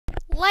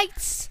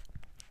Lights,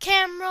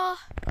 camera,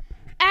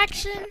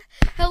 action.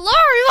 Hello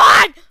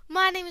everyone!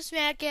 My name is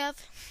Madgav,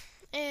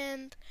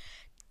 and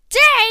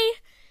today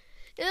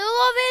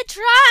we'll be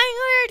trying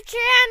weird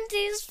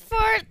candies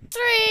part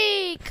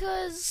 3,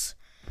 cause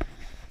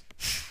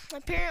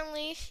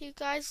apparently you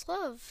guys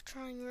love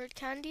trying weird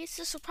candies.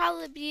 This will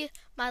probably be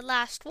my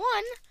last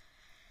one.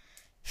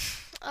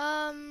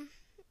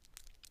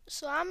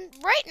 So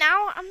right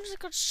now I'm just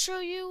gonna show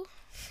you.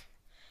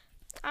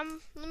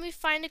 Let me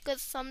find a good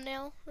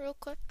thumbnail real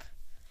quick.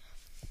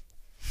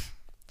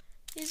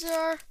 These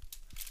are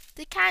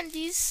the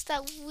candies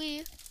that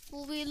we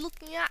will be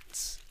looking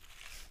at.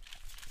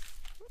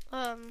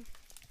 My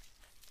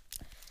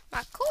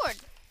cord.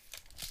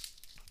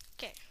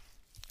 Okay.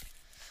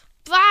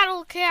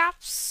 Bottle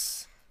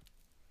caps.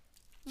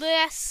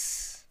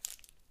 This.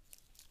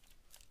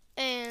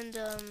 And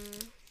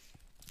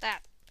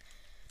that.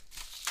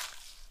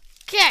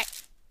 Okay.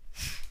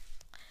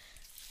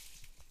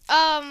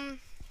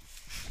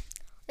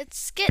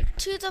 Let's get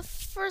to the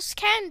first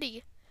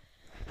candy.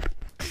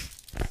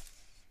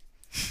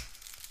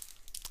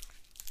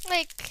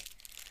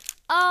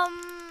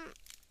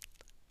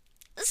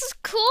 This is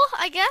cool,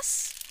 I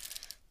guess.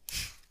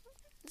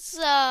 It's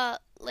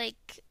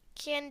like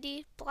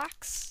candy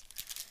blocks.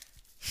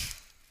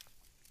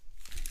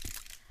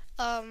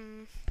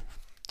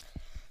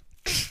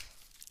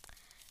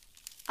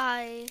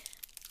 I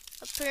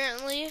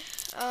apparently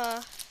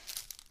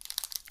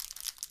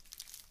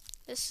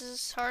this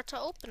is hard to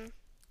open.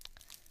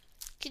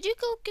 Could you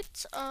go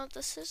get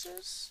the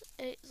scissors?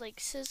 Like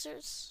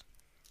scissors?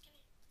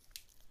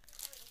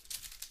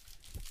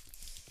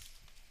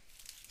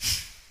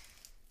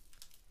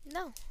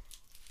 No.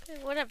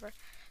 Okay, whatever.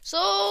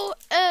 So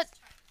it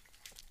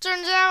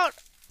turns out,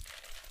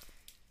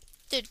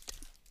 dude.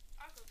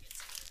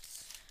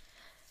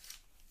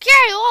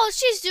 Okay, while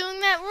she's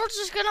doing that, we're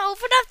just gonna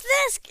open up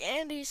this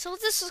candy. So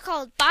this is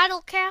called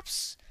bottle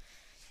caps.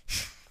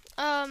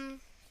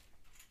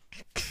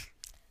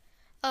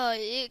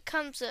 It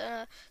comes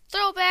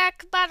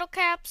throwback bottle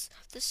caps,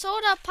 the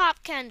soda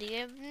pop candy.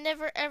 I've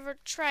never ever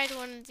tried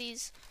one of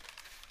these.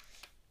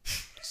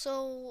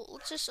 So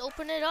let's just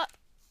open it up.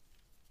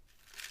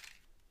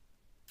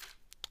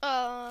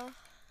 Oh.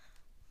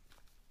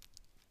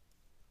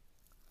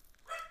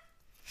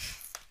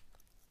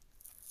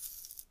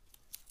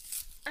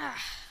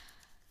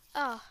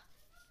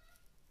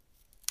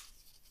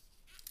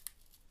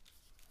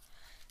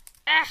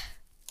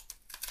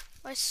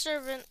 My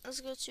servant is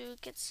going to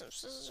get some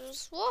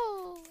scissors.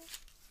 Whoa! What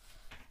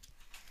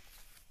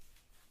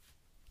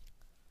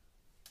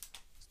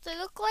they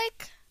look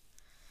like?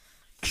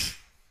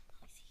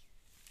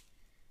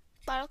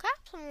 Bottle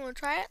caps? I'm gonna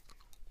try it.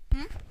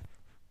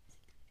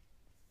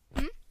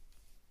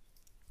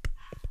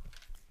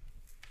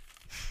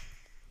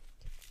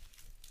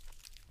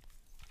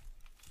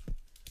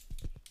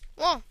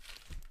 Whoa!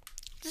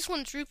 This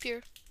one's root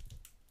beer.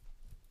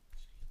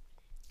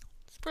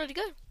 It's pretty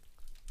good.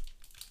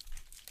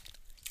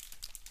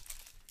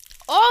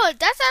 Oh,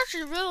 that's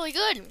actually really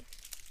good. Okay,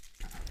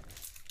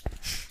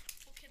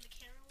 the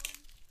camera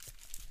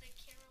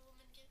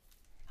woman get?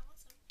 I want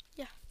some.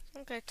 Yeah.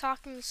 Okay,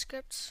 talking the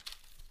scripts.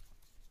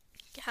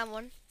 You can have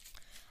one.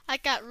 I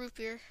got root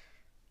beer.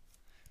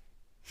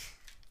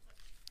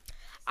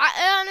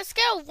 On a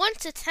scale of 1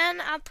 to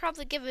 10, I'd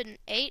probably give it an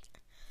 8.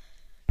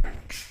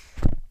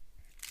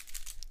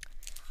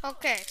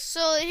 Okay,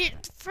 so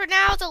for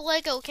now, the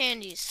Lego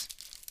candies.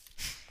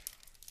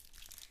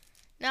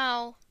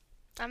 Now,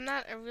 I'm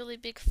not a really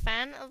big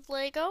fan of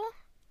Lego,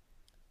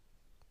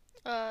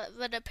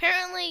 but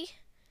apparently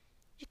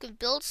you can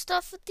build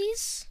stuff with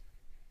these,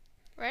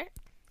 right?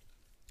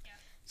 Yeah.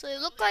 So they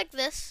look like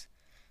this.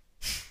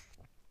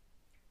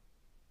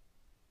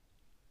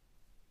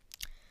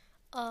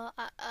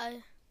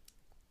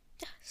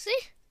 Yeah, see?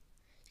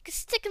 You can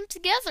stick them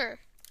together.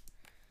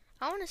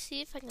 I want to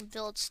see if I can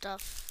build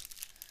stuff.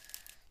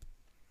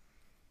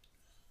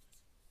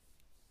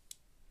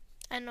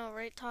 I know,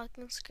 right?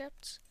 Talking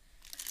scripts.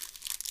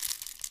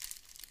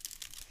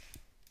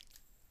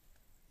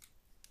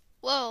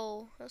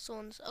 Whoa, this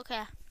one's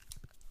okay.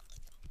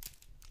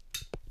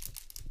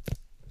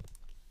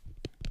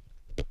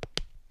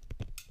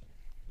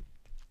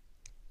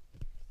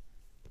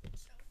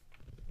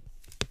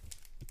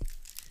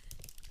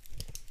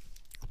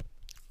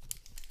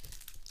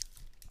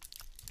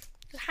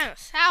 It's kind of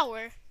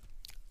sour.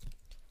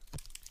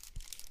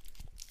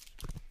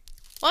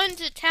 1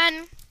 to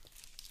 10,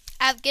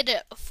 I'd get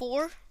it a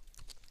 4.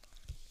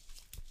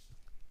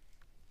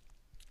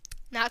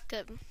 Not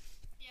good.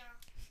 Yeah.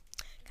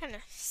 Kind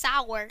of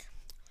sour.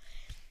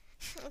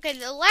 Okay,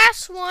 the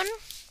last one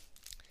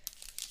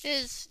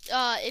is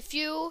if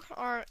you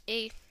are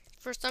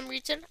for some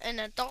reason an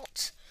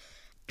adult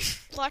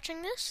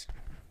watching this,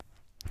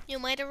 you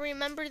might have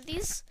remembered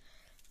these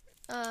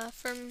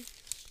from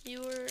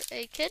you were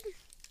a kid.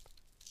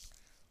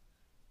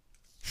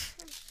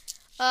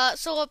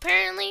 So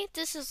apparently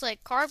this is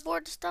like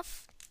cardboard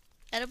stuff,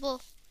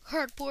 edible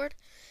cardboard,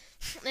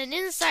 and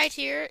inside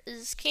here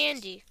is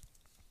candy.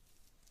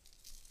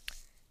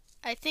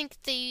 I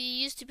think they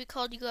used to be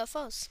called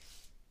UFOs.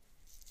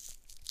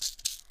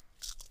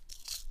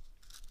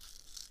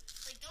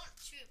 Like, don't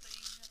chew it, but you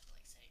just have to,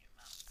 like, set it in your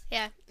mouth.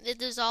 Yeah, it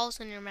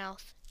dissolves in your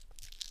mouth.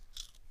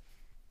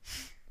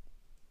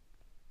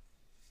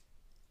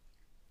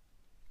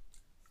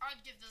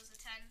 I'd give those a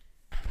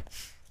 10.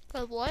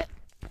 But what?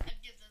 I'd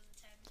give those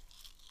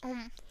a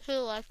 10. Who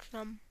likes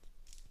them?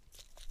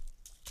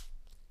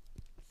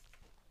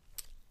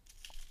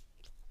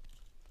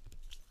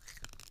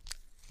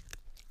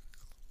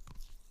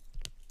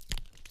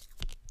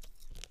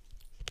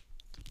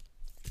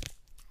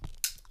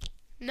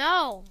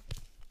 No.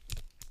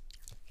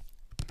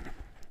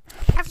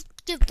 I have to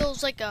give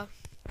those like a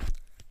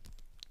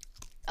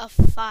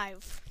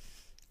 5.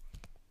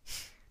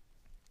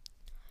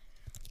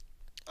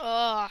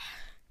 Ugh.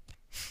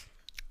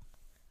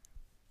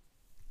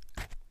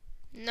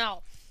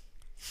 No.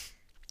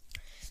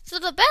 So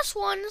the best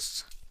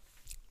ones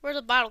were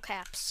the bottle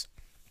caps.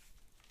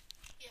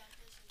 Yeah,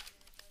 those are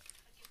really good.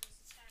 I'd give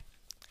those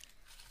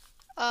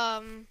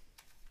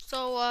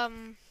a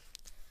 10.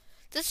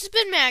 This has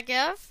been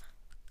Magav.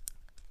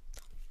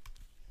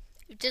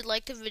 If you did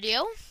like the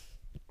video,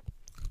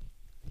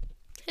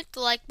 hit the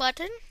like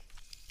button.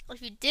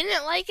 If you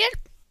didn't like it,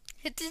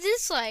 hit the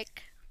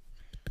dislike.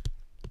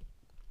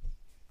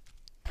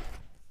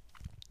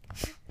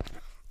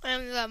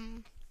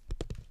 And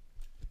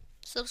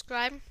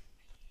subscribe,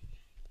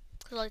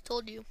 because I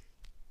told you.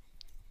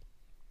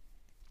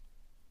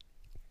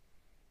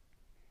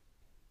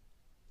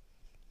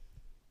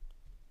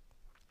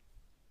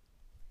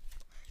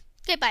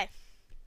 Okay, bye.